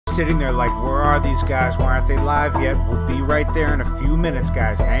sitting there like, where are these guys? Why aren't they live yet? We'll be right there in a few minutes,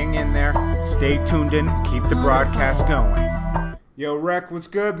 guys. Hang in there. Stay tuned in. Keep the broadcast going. Yo, Rec, what's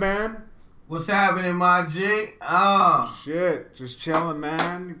good, man? What's happening, my G? Shit, just chilling,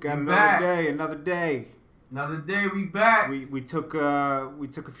 man. Got another day, another day. Another day, we back. We took a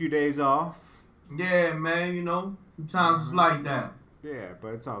few days off. Yeah, man. You know, sometimes it's like that. Yeah,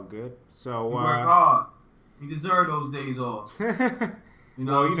 but it's all good. So we work hard. You deserve those days off. You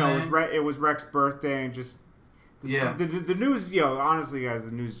know, it was Rec's birthday, and just the news. Yo, honestly, guys,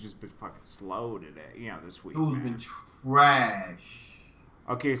 the news has just been fucking slow today. You know, this week. News been trash.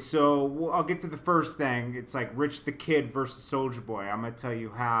 Okay, so I'll get to the first thing. It's like Rich the Kid versus Soulja Boy. I'm gonna tell you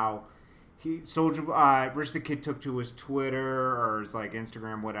how Rich the Kid took to his Twitter or his like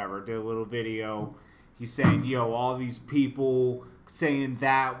Instagram, whatever, did a little video. He's saying, "Yo, all these people saying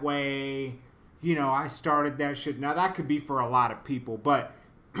that way. You know, I started that shit." Now, that could be for a lot of people, but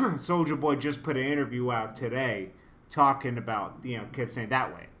Soulja Boy just put an interview out today talking about, you know, kept saying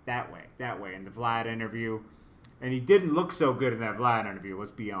that way, that way, that way in the Vlad interview. And he didn't look so good in that Vlad interview,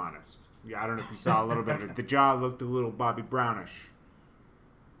 let's be honest. Yeah, I don't know if you saw a little bit of it. The jaw looked a little Bobby Brownish.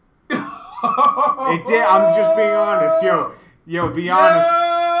 It did, I'm just being honest. Yo, be honest.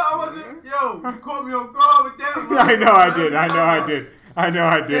 You caught me on guard with that one. I know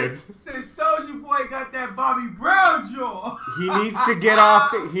I did. Since Soulja Boy got that Bobby Brown jaw. He needs to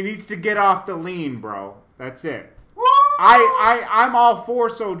get off the lean, bro. That's it. Woo! I'm all for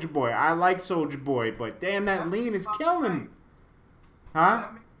Soulja Boy. I like Soulja Boy, but damn, that lean is killing him. Huh?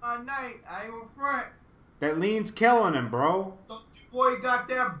 I ain't gonna front. That lean's killing him, bro. Soulja Boy got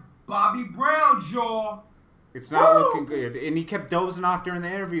that Bobby Brown jaw. It's not looking good. And he kept dozing off during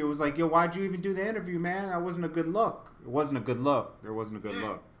the interview. It was like, yo, why'd you even do the interview, man? That wasn't a good look. It wasn't a good look. There wasn't a good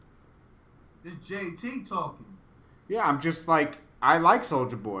look. This JT talking. Yeah, I'm just like, I like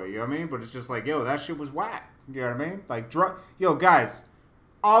Soulja Boy, you know what I mean? But it's just like, yo, that shit was whack. You know what I mean? Like, yo, guys,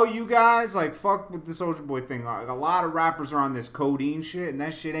 all you guys, like, fuck with the Soulja Boy thing. Like, a lot of rappers are on this codeine shit, and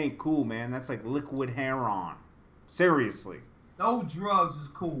that shit ain't cool, man. That's like liquid heroin. Seriously. No drugs is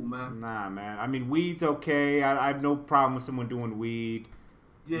cool, man. Nah, man. I mean, weed's okay. I have no problem with someone doing weed.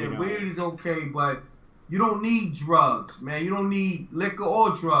 Yeah, you know. weed is okay, but you don't need drugs, man. You don't need liquor or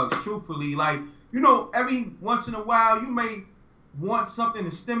drugs, truthfully. Like, you know, every once in a while, you may want something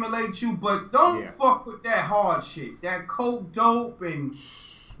to stimulate you, but don't fuck with that hard shit. That coke, dope, and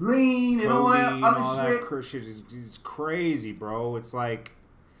lean, and all that other shit. That shit is crazy, bro. It's like,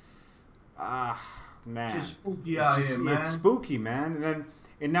 man, it's just spooky out here, man. It's spooky, man.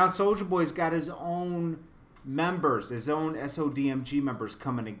 And now Soulja Boy's got his own members, his own SODMG members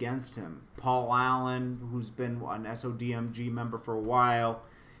coming against him. Paul Allen, who's been an SODMG member for a while,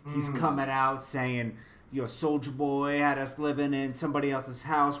 he's coming out saying, yo, Soulja Boy had us living in somebody else's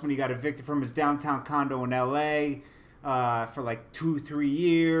house when he got evicted from his downtown condo in LA for like 2-3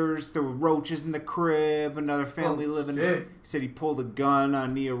 years. There were roaches in the crib, another family living. He said he pulled a gun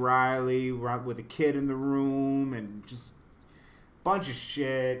on Nia Riley with a kid in the room, and just a bunch of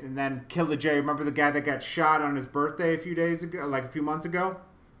shit. And then Killer J, remember the guy that got shot on his birthday a few months ago?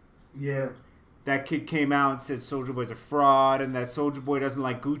 Yeah. That kid came out and said Soulja Boy's a fraud, and that Soulja Boy doesn't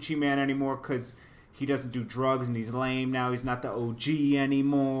like Gucci Mane anymore because he doesn't do drugs and he's lame now. He's not the OG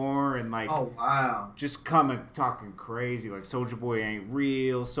anymore. And like, oh wow, just talking crazy. Like, Soulja Boy ain't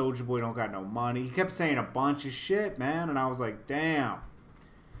real. Soulja Boy don't got no money. He kept saying a bunch of shit, man. And I was like, damn.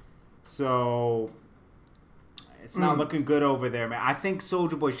 So it's not looking good over there, man. I think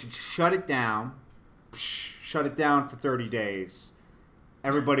Soulja Boy should shut it down. Shut it down for 30 days.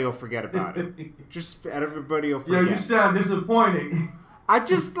 Everybody will forget about it. Just everybody will forget. Yo, you sound disappointed. I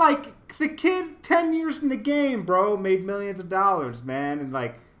just like the kid, 10 years in the game, bro, made millions of dollars, man, and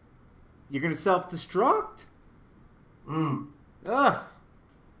like, you're gonna self-destruct? Ugh,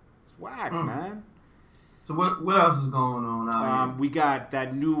 it's whack, man. So what else is going on out here? We got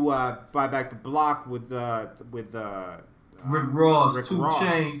that new Buy Back the Block with Rick Ross, Rick 2 Ross.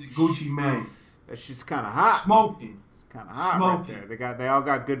 Chainz, Gucci Mane. That's just kind of hot. Smoking. Kind of hot right there. They all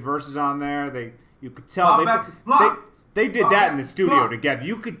got good verses on there. You could tell they did that in the studio together.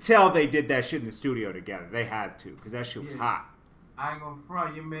 You could tell they did that shit in the studio together. They had to, because that shit was hot. I ain't gonna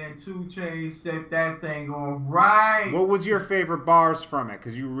front. Your man 2 Chainz set that thing on right. What was your favorite bars from it?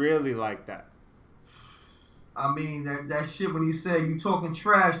 Because you really like that. I mean, that shit when he said, you talking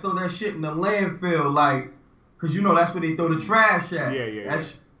trash, throw that shit in the landfill, like, because you know that's where they throw the trash at. Yeah.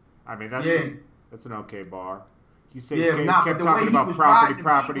 I mean, that's an okay bar. He said he kept talking about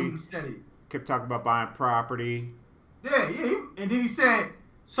property. Kept talking about buying property. Yeah. And then he said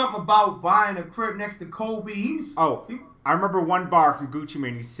something about buying a crib next to Kobe. I remember one bar from Gucci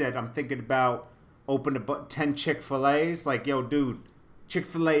Mane. He said, "I'm thinking about opening 10 Chick-fil-A's." Like, yo, dude,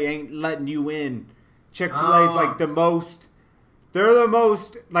 Chick-fil-A ain't letting you in. Chick-fil-A's like the most. They're the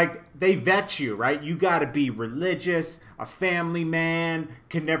most, like, they vet you, right? You got to be religious, a family man,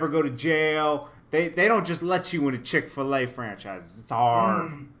 can never go to jail. They don't just let you in a Chick-fil-A franchise. It's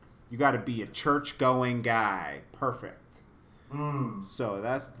hard. You got to be a church-going guy. Perfect. So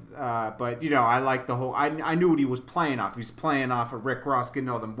that's, but, you know, I like the whole, I knew what he was playing off. He was playing off of Rick Ross getting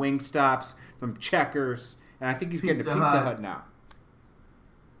all them Wingstops, them Checkers, and I think he's getting a Pizza Hut now.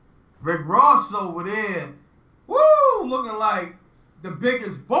 Rick Ross over there, woo, looking like the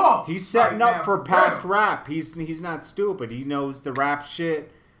biggest boss. He's setting up for past rap. He's not stupid. He knows the rap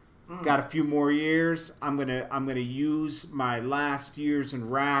shit. Got a few more years. I'm gonna use my last years in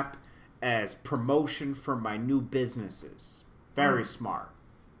rap as promotion for my new businesses. Very smart.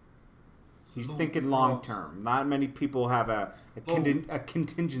 He's thinking long term. Not many people have a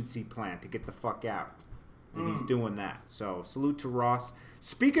contingency plan to get the fuck out. And he's doing that. So salute to Ross.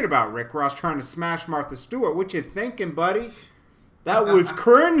 Speaking about Rick Ross trying to smash Martha Stewart, what you thinking, buddy? That was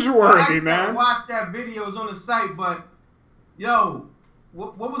cringeworthy, man. I watched that videos on the site, but yo,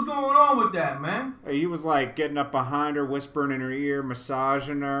 what was going on with that, man? He was like getting up behind her, whispering in her ear,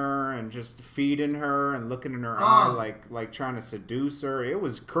 massaging her, and just feeding her and looking in her eye, like trying to seduce her. It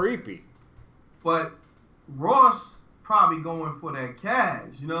was creepy. But Ross probably going for that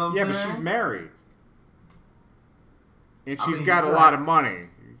cash, you know what I'm saying? Yeah, but she's married. And she's got a lot of money.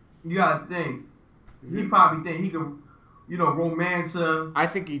 You gotta think. He probably think he could, you know, romance her. I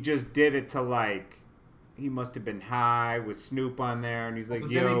think he just did it to, like, he must have been high with Snoop on there, and he's like,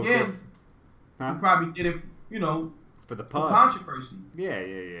 but yo. Then again, he probably did it, you know, for the pub. For controversy. Yeah.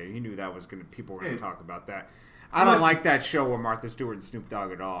 He knew that was people were gonna talk about that. I don't like that show with Martha Stewart and Snoop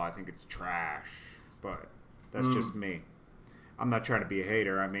Dogg at all. I think it's trash. But that's just me. I'm not trying to be a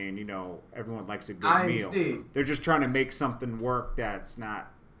hater. I mean, you know, everyone likes a good meal. They're just trying to make something work that's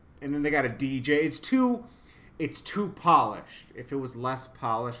not. And then they got a DJ. It's too polished. If it was less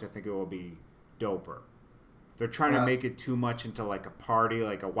polished, I think it will be doper. They're trying to make it too much into like a party,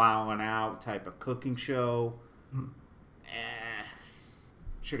 like a wildin' out type of cooking show.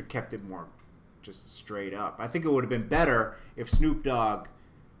 Should have kept it more just straight up. I think it would have been better if Snoop Dogg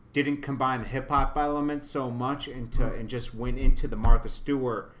didn't combine the hip-hop element so much and just went into the Martha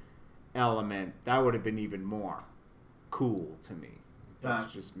Stewart element. That would have been even more cool to me.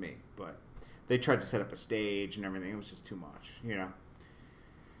 That's just me. But they tried to set up a stage and everything. It was just too much, you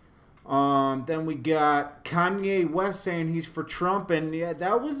know. Then we got Kanye West saying he's for Trump, and yeah,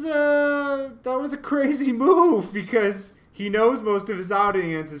 that was a crazy move because he knows most of his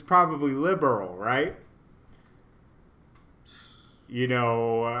audience is probably liberal, right? You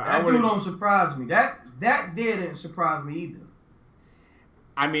know, that dude don't surprise me. That didn't surprise me either.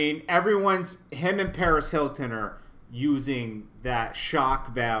 I mean, him and Paris Hilton are using that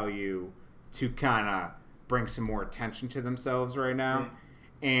shock value to kind of bring some more attention to themselves right now.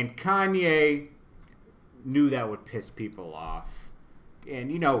 Yeah. And Kanye knew that would piss people off.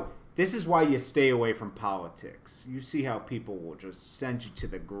 And, you know, this is why you stay away from politics. You see how people will just send you to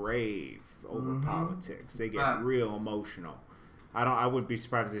the grave over politics. They get real emotional. I wouldn't be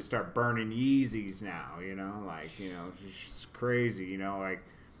surprised if they start burning Yeezys now, you know, like, you know, it's just crazy, you know, like,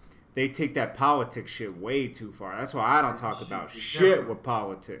 they take that politics shit way too far. That's why I don't talk about shit with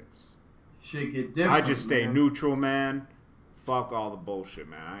politics. Shit get different. I just stay neutral, man. Fuck all the bullshit,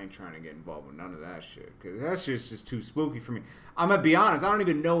 man. I ain't trying to get involved with none of that shit, because that shit's just too spooky for me. I'm going to be honest, I don't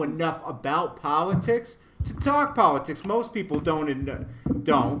even know enough about politics to talk politics. Most people don't.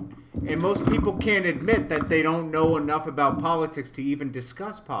 And most people can't admit that they don't know enough about politics to even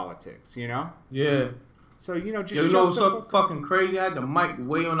discuss politics, you know? Yeah. So, you know, just you know something fucking crazy? I had the mic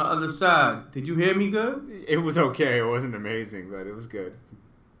way on the other side. Did you hear me good? It was okay. It wasn't amazing, but it was good.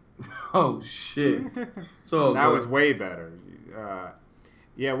 Oh, shit. So that was way better.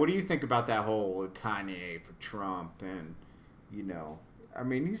 Yeah, what do you think about that whole Kanye for Trump? And, you know, I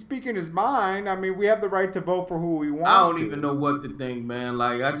mean, he's speaking his mind. I mean, we have the right to vote for who we want. I don't even know what to think, man.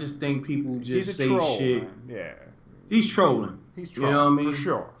 Like, I just think people just say troll, shit. Man. Yeah. He's trolling. He's trolling. You know what I mean?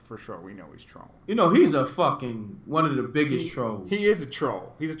 For sure. We know he's trolling. You know, he's a fucking one of the biggest trolls. He is a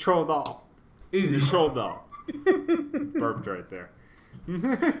troll. He's a troll doll. He's a troll doll. Burped right there.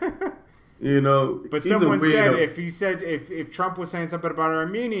 You know, but someone said if Trump was saying something about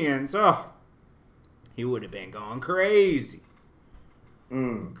Armenians, he would have been going crazy.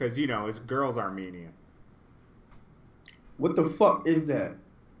 Because, you know, his girl's Armenian. What the fuck is that?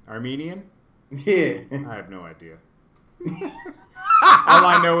 Armenian? Yeah. I have no idea. all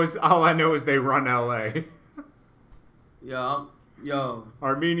I know is they run LA. Yo.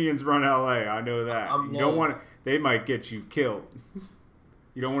 Armenians run LA. I know that. I'm you don't want to. They might get you killed.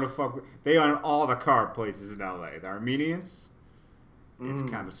 You don't want to fuck with. They own all the car places in LA. The Armenians. It's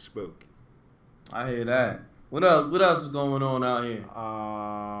kind of spooky. I hear that. What else? What else is going on out here?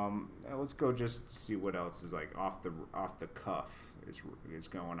 Let's go just see what else is like off the cuff is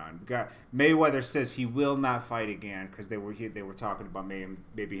going on. We got Mayweather says he will not fight again because they were talking about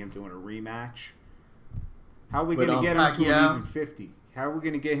maybe him doing a rematch. How are we going to get him to an even 50? How are we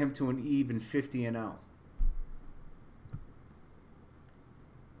going to get him to an even 50-0?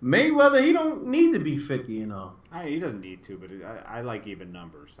 Mayweather, he don't need to be 50-0. He doesn't need to, but I like even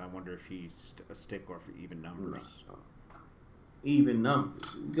numbers. I wonder if he's a stickler for even numbers. No. Even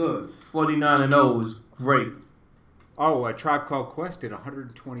numbers. Good. 49-0 is great. Oh, a Tribe Called Quest did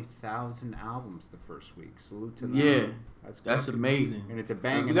 120,000 albums the first week. Salute to them. Yeah. That's amazing. And it's a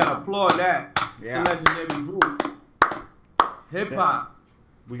banging. We got to applaud that. Yeah. It's a legendary group. Hip-hop.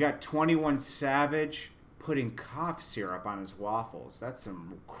 We got 21 Savage putting cough syrup on his waffles. That's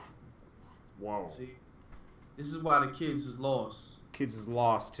some... Whoa. See, this is why the kids is lost. Kids is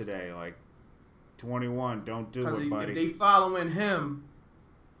lost today. Like, 21, don't do it, buddy. If they following him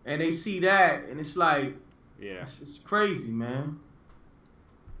and they see that, and it's like... Yeah. It's crazy, man.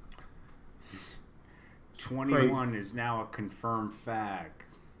 21 is now a confirmed fag.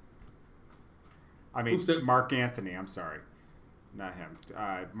 I mean, Mark Anthony, I'm sorry. Not him.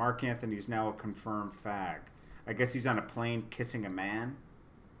 Mark Anthony is now a confirmed fag. I guess he's on a plane kissing a man.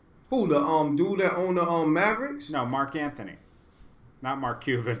 Who, the dude that owned the Mavericks? No, Mark Anthony. Not Mark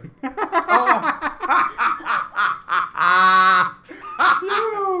Cuban. We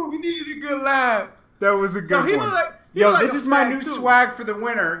needed a good laugh. That was a good one. This is my new swag for the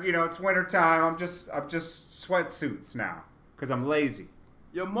winter. You know, it's winter time. I'm just sweatsuits now because I'm lazy.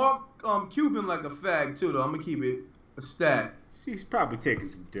 Yo, Mark Cuban like a fag too, though. I'm gonna keep it a stat. He's probably taking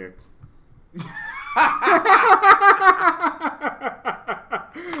some dick.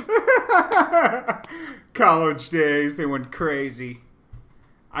 College days, they went crazy.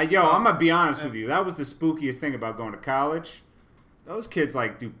 I'm gonna be honest with you. That was the spookiest thing about going to college. Those kids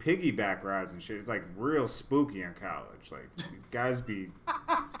like do piggyback rides and shit. It's like real spooky in college. Like guys be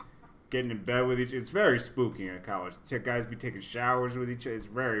getting in bed with each other. It's very spooky in college. Guys be taking showers with each other. It's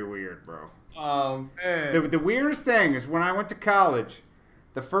very weird, bro. Oh man. The weirdest thing is when I went to college,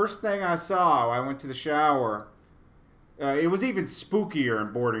 the first thing I saw, I went to the shower. It was even spookier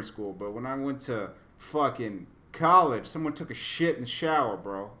in boarding school, but when I went to fucking college, someone took a shit in the shower,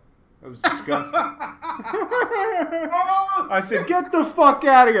 bro. That was disgusting. I said, get the fuck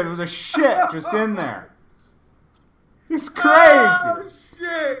out of here. There was a shit just in there. It's crazy. Oh,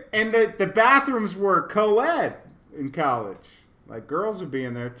 shit. And the bathrooms were co-ed in college. Like, girls would be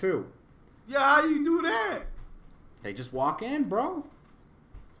in there, too. Yeah, how you do that? They just walk in, bro.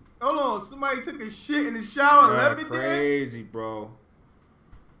 Hold on. Somebody took a shit in the shower and left it there? Crazy, bro.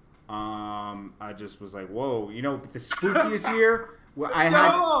 I just was like, whoa. You know, the spookiest year... Well, hold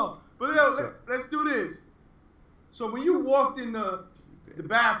on. But let's do this. So when you walked in the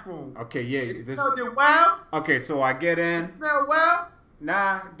bathroom, okay, yeah, it smelled wild. Okay, so I get in. It smelled wild.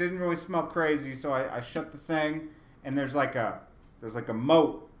 Nah, it didn't really smell crazy. So I shut the thing, and there's like a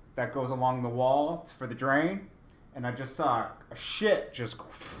moat that goes along the wall for the drain, and I just saw a shit just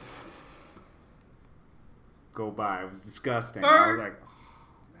go by. It was disgusting. I was like, oh,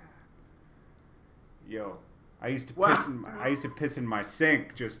 man. Yo. I used to piss in my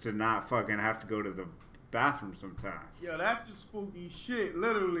sink just to not fucking have to go to the bathroom sometimes. Yo, that's just spooky shit,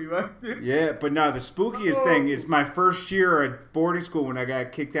 literally, right there. Yeah, but no, the spookiest thing is my first year at boarding school when I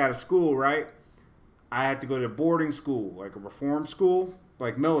got kicked out of school, right? I had to go to boarding school, like a reform school,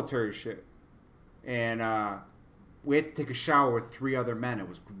 like military shit. And we had to take a shower with 3 other men. It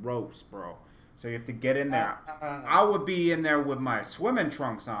was gross, bro. So you have to get in there. I would be in there with my swimming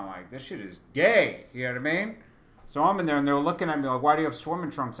trunks on, like, this shit is gay. You know what I mean? So I'm in there, and they're looking at me like, why do you have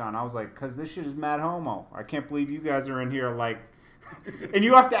swimming trunks on? I was like, because this shit is mad homo. I can't believe you guys are in here, like... And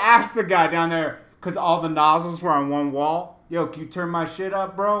you have to ask the guy down there, because all the nozzles were on one wall. Yo, can you turn my shit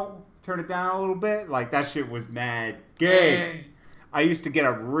up, bro? Turn it down a little bit? Like, that shit was mad gay. I used to get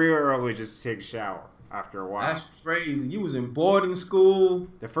up real early just to take a shower after a while. That's crazy. You was in boarding school.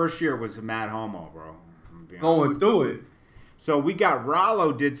 The first year was mad homo, bro. Going through it. So we got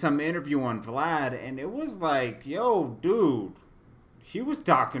Rollo did some interview on Vlad, and it was like, yo, dude, he was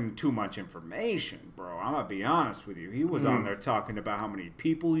talking too much information, bro. I'm gonna be honest with you. He was on there talking about how many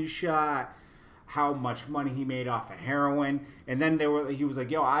people he shot, how much money he made off of heroin, and then he was like,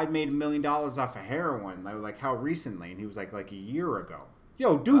 yo, I made $1 million off of heroin. Like how recently? And he was like a year ago.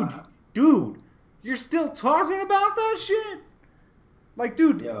 Yo, dude, You're still talking about that shit? Like,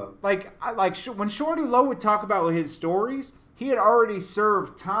 dude, Yo. When Shorty Low would talk about his stories, he had already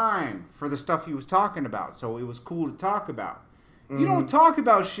served time for the stuff he was talking about, so it was cool to talk about. You don't talk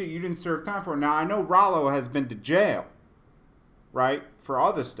about shit you didn't serve time for. Now, I know Rollo has been to jail, right, for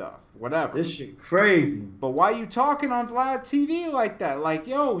other stuff, whatever. This shit crazy. But why you talking on Vlad TV like that? Like,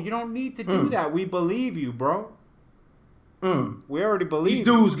 yo, you don't need to do that. We believe you, bro. We already believe These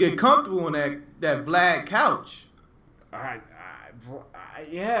dudes get comfortable on that Vlad couch.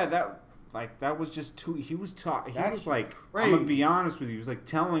 Yeah, that was just too. He was talking. He was like, crazy. I'm gonna be honest with you. He was like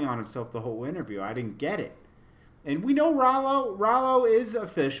telling on himself the whole interview. I didn't get it. And we know Rollo. Rollo is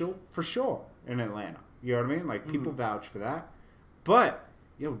official for sure in Atlanta. You know what I mean? Like people vouch for that. But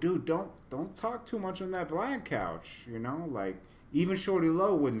yo, dude, don't talk too much on that Vlad couch. You know, like even Shorty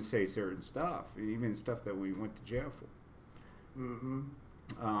Low wouldn't say certain stuff, even stuff that we went to jail for.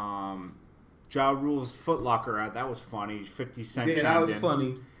 Ja Rule's Foot Locker ad, that was funny. 50 Cent chimed in. Yeah, that was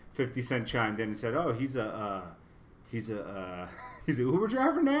funny. 50 Cent chimed in and said, "Oh, he's a Uber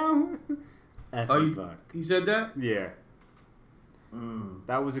driver now." He said that? Yeah.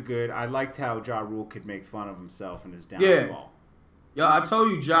 That was a good. I liked how Ja Rule could make fun of himself and his downfall. Yo, I told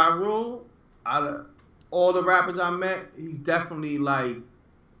you, Ja Rule, out of all the rappers I met, he's definitely like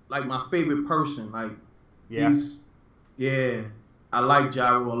my favorite person. Like, I like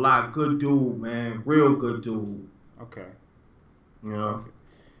Ja Rule a lot. Good dude, man. Real good dude. Okay. You know.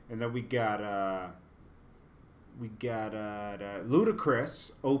 And then we got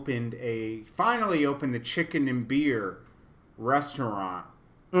Ludacris finally opened the Chicken and Beer restaurant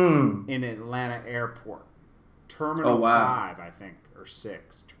in Atlanta Airport. Terminal 5, I think, or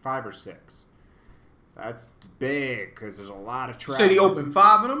 6. 5 or 6. That's big because there's a lot of traffic. You said he opened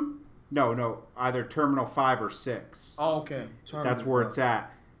 5 of them? No, either Terminal 5 or 6. Oh, okay. That's where it's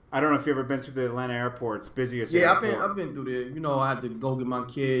at. I don't know if you've ever been through the Atlanta airport. It's busiest airport. Yeah, I've been through there. You know, I had to go get my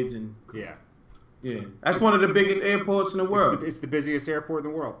kids and yeah. That's one of the biggest airports in the world. It's the busiest airport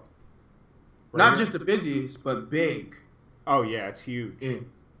in the world. Right. Not just the busiest, but big. Oh yeah, it's huge. Yeah.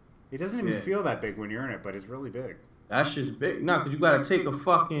 It doesn't even feel that big when you're in it, but it's really big. That shit's big. No, because you got to take a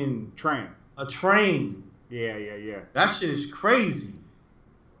fucking train. A train. Yeah. That shit is crazy.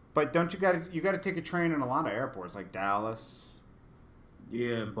 But don't you got to take a train in a lot of airports like Dallas.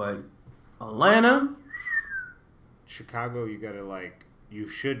 Yeah, but Atlanta, Chicago, you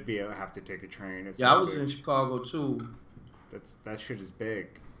should have to take a train. It's I was in Chicago too. That shit is big.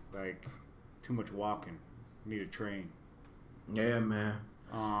 Like too much walking. You need a train. Yeah, man.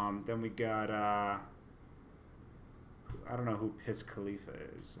 Then we got I don't know who Piss Khalifa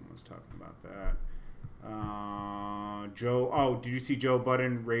is. Someone's talking about that. Joe. Oh, did you see Joe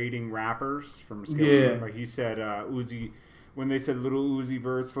Budden rating rappers from Skillet? Yeah. Like he said, Uzi. When they said Little Uzi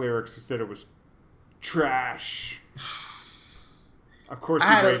Vert's lyrics, he said it was trash. Of course,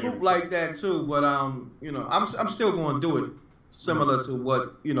 I had a group like that too, but you know, I'm still going to do it. Similar to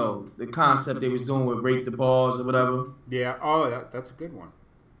what the concept they was doing with Rate the Bars or whatever. Yeah. Oh, that's a good one.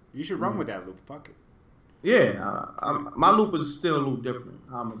 You should run with that loop. Fuck it. Yeah, my loop is still a little different.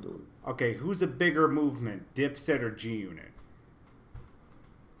 How I'm gonna do it. Okay, who's a bigger movement, Dipset or G Unit?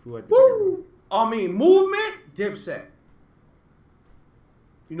 Who had the bigger movement? I mean, movement, Dipset.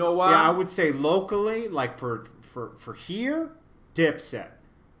 You know why? Yeah, I would say locally, like for here, Dipset.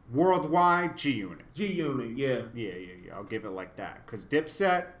 Worldwide, G Unit. G Unit, yeah. Yeah. I'll give it like that. Because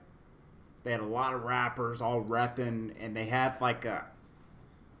Dipset, they had a lot of rappers all repping, and they had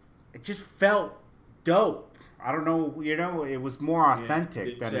it just felt dope. I don't know, it was more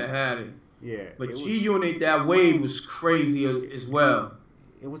authentic than it had it. Yeah. But G Unit, that wave was crazy as well.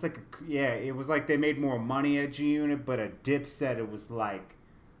 It was it was like they made more money at G Unit, but at Dipset it was like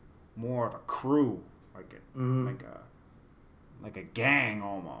more of a crew, like a gang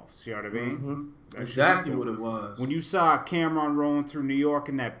almost. You know what I mean? Exactly what it was. When you saw Cameron rolling through New York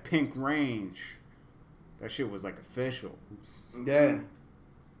in that pink Range, that shit was like official. Yeah.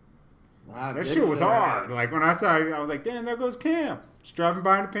 That shit was hard. Like when I saw it, I was like, damn, there goes Cam. Just driving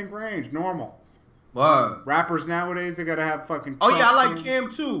by in a pink Range, normal. Wow. Rappers nowadays, they gotta have fucking. Oh yeah, I like Cam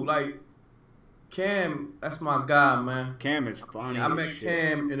too. Like Cam, that's my guy, man. Cam is funny. I met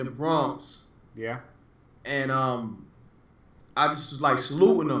Cam in the Bronx. Yeah. And I just was like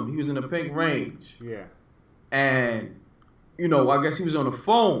saluting him. He was in the pink Range. Yeah. And I guess he was on the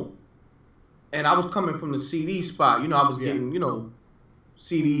phone. And I was coming from the CD spot. I was getting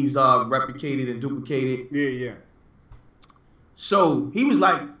CDs replicated and duplicated. Yeah. So he was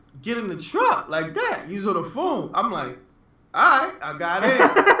like, get in the truck like that. He was on the phone. I'm like, all right, I got in.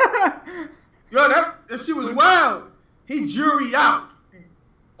 Yo, that shit was wild. He juried out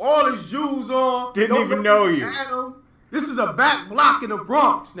all his jewels on. Didn't even know you. This is a back block in the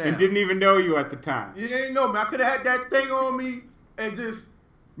Bronx now. And didn't even know you at the time. You didn't know me. I could have had that thing on me and just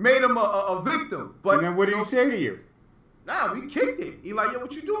made him a victim. But and then what did he say to you? Nah, we kicked it. He like, yo,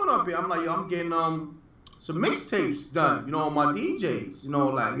 what you doing up here? I'm like, yo, I'm getting some mixtapes done, you know, on my DJs, you know,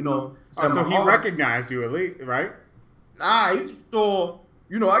 like, you know. So he recognized you at least, right? Nah, he just saw,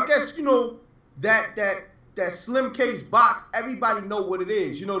 you know, I guess, you know, that slim case box, everybody know what it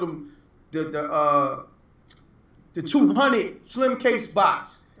is. You know, the 200 slim case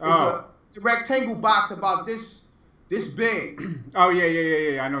box. Oh. It's a rectangle box about this big. Oh,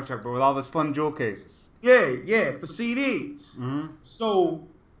 yeah. I know, Chuck, but with all the slim jewel cases. Yeah, for CDs. Mm-hmm. So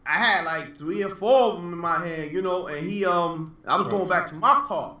I had like 3 or 4 of them in my hand, you know, and he, I was going back to my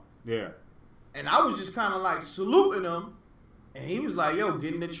car. Yeah. And I was just kind of like saluting him. And he was like, yo,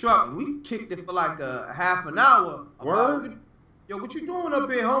 get in the truck. And we kicked it for like a half an hour. Word? Yo, what you doing up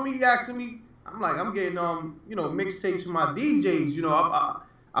here, homie? He asking me. I'm like, I'm getting, you know, mixtapes for my DJs. You know, I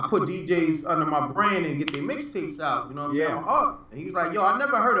put DJs under my brand and get their mixtapes out. You know what I'm saying? I'm an artist. And he was like, yo, I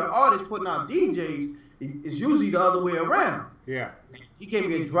never heard an artist putting out DJs. It's usually the other way around. Yeah. He gave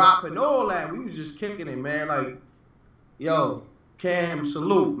me a drop and all that. We was just kicking it, man. Like, yo, Cam,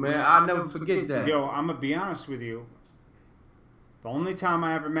 salute, man. I'll never forget that. Yo, I'm going to be honest with you. The only time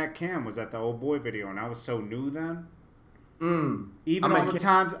I ever met Cam was at the Old Boy video, and I was so new then. Even all the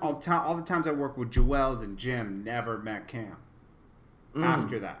times I worked with Joel's and Jim, never met Cam.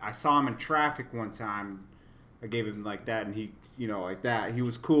 After that, I saw him in traffic one time. I gave him like that, and he, you know, like that. He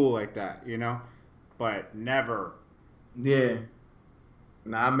was cool like that, you know, but never. Yeah.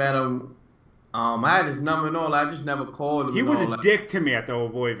 Nah, I met him. I had his number and all. I just never called him. He was a dick to me at the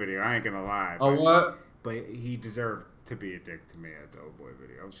Old Boy video. I ain't gonna lie. Oh, what? But he deserved to be a dick to me at the Old Boy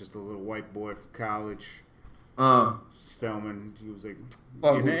video. I was just a little white boy from college. Just filming. He was like,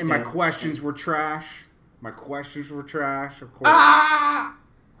 and my questions were trash. My questions were trash, of course.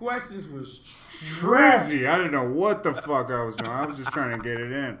 Questions was crazy. I didn't know what the fuck I was doing. I was just trying to get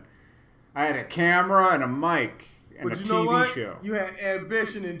it in. I had a camera and a mic and a TV show. You had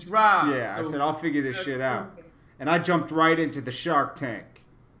ambition and drive. Yeah, so I said, I'll figure this shit out. And I jumped right into the Shark Tank.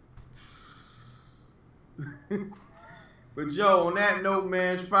 But Joe, on that note,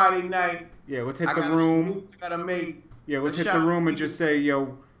 man, it's Friday night. Yeah, let's hit the room. Let's hit the room and just say,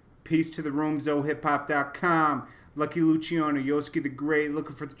 yo, peace to the room, zohiphop.com. Lucky Luciano, Yoski the Great,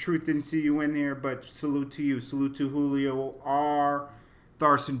 looking for the truth, didn't see you in there, but salute to you. Salute to Julio R,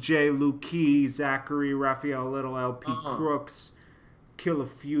 Tharson J, Luke Keys, Zachary, Raphael Little, LP Crooks, Killer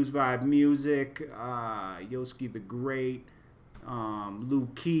Fuse Vibe Music, Yoski the Great,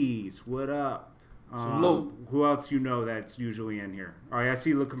 Luke Keys, what up? Who else you know that's usually in here? All right, I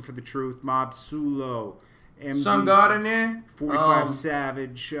see Looking for the Truth, Mob Sulo, MD, Sun God in there, 45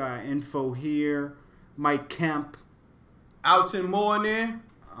 Savage, Info here, Mike Kemp, Alton Moore in there.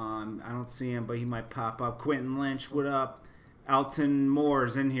 I don't see him, but he might pop up. Quentin Lynch, what up? Alton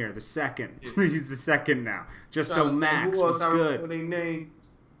Moore's in here, the second. He's the second now. Justo Max, what's good?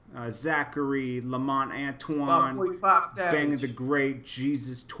 Zachary, Lamont Antoine, Bang the Great,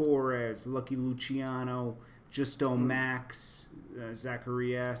 Jesus Torres, Lucky Luciano, Justo Max,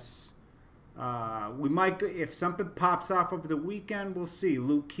 Zachary S. We might, if something pops off over the weekend, we'll see.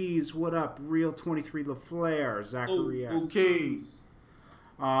 Luke Keys, what up? Real 23 LaFleur, Zachary S. Luke Keys.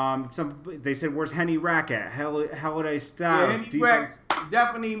 They said, where's Henny Rack at? Holiday Styles. Yeah, Henny Rack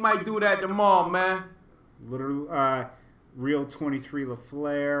definitely might do that tomorrow, man. Literally, Real 23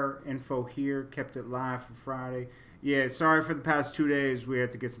 LaFleur, info here, kept it live for Friday. Yeah, sorry for the past 2 days. We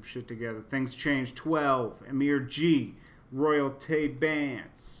had to get some shit together. Things changed. 12, Amir G, Royalty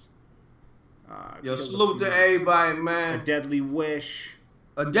Bands. Yo, salute to everybody, man. A Deadly Wish.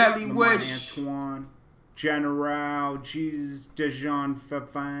 Antoine. General, Jesus, Dejan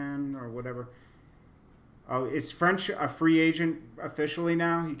Fafan, or whatever. Oh, is French a free agent officially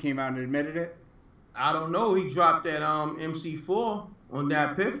now? He came out and admitted it? I don't know. He dropped that MC4 on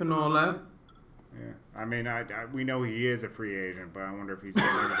that piff and all that. Yeah, I mean, we know he is a free agent, but I wonder if he's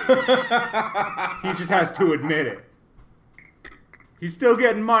admitted it. He just has to admit it. He's still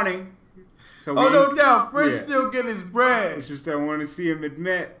getting money. So no doubt, French still getting his bread. It's just I want to see him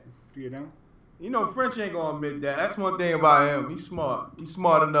admit, you know. You know, French ain't gonna admit that. That's one thing about him. He's smart. He's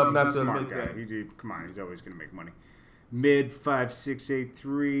smart enough not to admit that. Come on, he's always gonna make money. Mid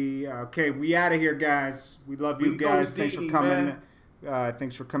 5683. Okay, we out of here, guys. We love you guys. Thanks for coming.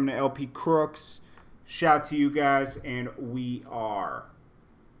 Thanks for coming to LP Crooks. Shout to you guys, and we are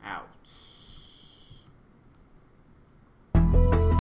out.